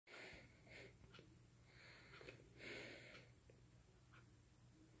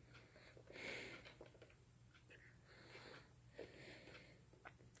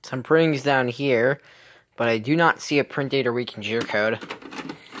some printings down here, but I do not see a print date or week and year code.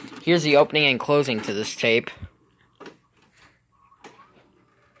 Here's the opening and closing to this tape.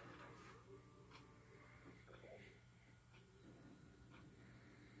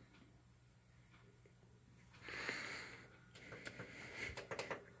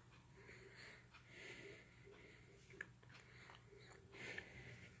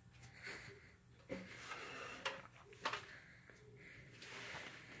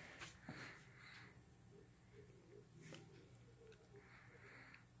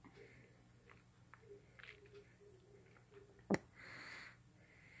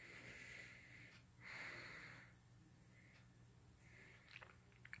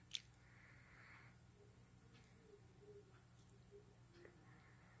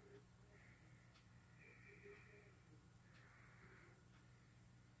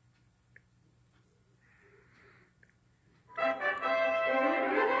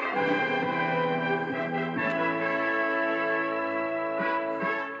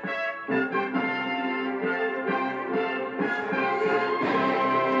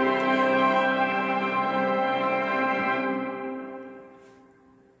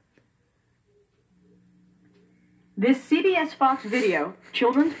 This CBS Fox Video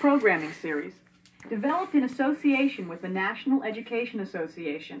children's programming series, developed in association with the National Education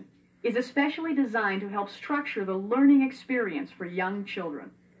Association, is especially designed to help structure the learning experience for young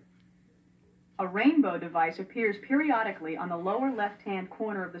children. A rainbow device appears periodically on the lower left-hand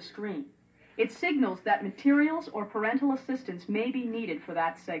corner of the screen. It signals that materials or parental assistance may be needed for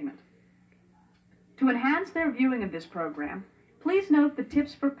that segment. To enhance their viewing of this program, please note the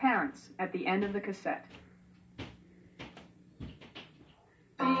tips for parents at the end of the cassette.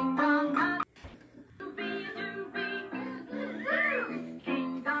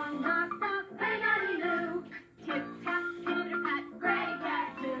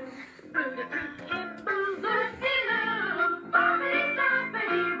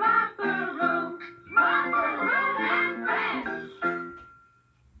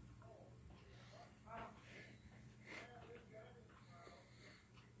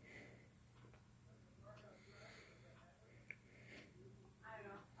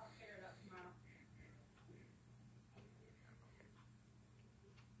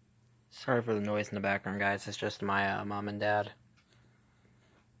 Sorry for the noise in the background, guys. It's just my mom and dad.